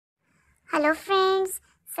Hello friends,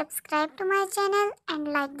 subscribe to my channel and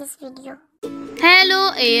like this video.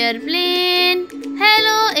 Hello airplane,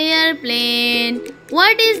 hello airplane.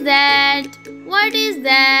 What is that? What is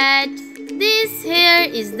that? This here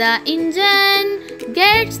is the engine.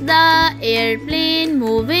 Gets the airplane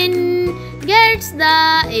moving. Gets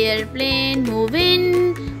the airplane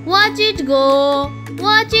moving. Watch it go,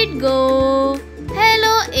 watch it go.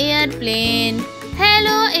 Hello airplane,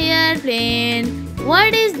 hello airplane.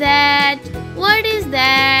 What is that? What is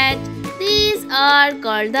that? These are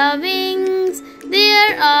called the wings.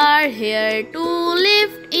 They are here to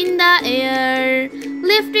lift in the air.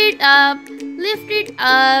 Lift it up, lift it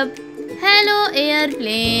up. Hello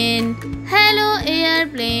airplane, hello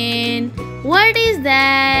airplane. What is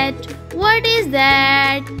that? What is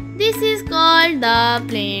that? This is called the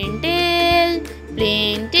plane tail,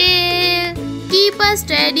 plane tail. Keep us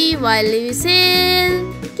steady while we sail.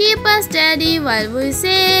 Keep us steady while we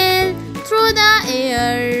sail. Through the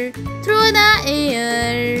air, through the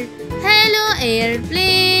air. Hello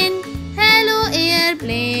airplane, hello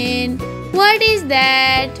airplane. What is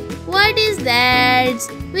that? What is that?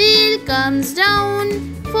 Wheel comes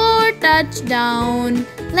down for touchdown,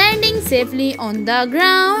 landing safely on the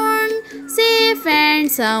ground. Safe and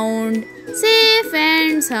sound, safe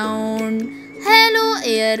and sound. Hello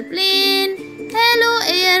airplane, hello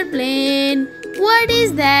airplane. What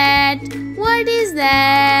is that? What is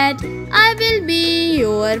that? I will be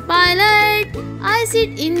your pilot. I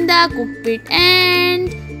sit in the cockpit and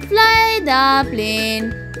fly the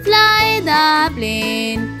plane, fly the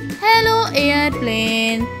plane. Hello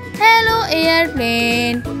airplane, hello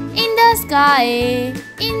airplane. In the sky,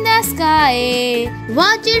 in the sky.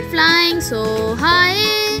 Watch it flying so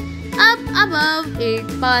high. Up above it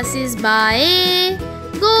passes by.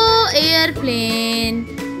 Go airplane,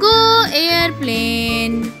 go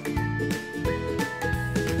airplane.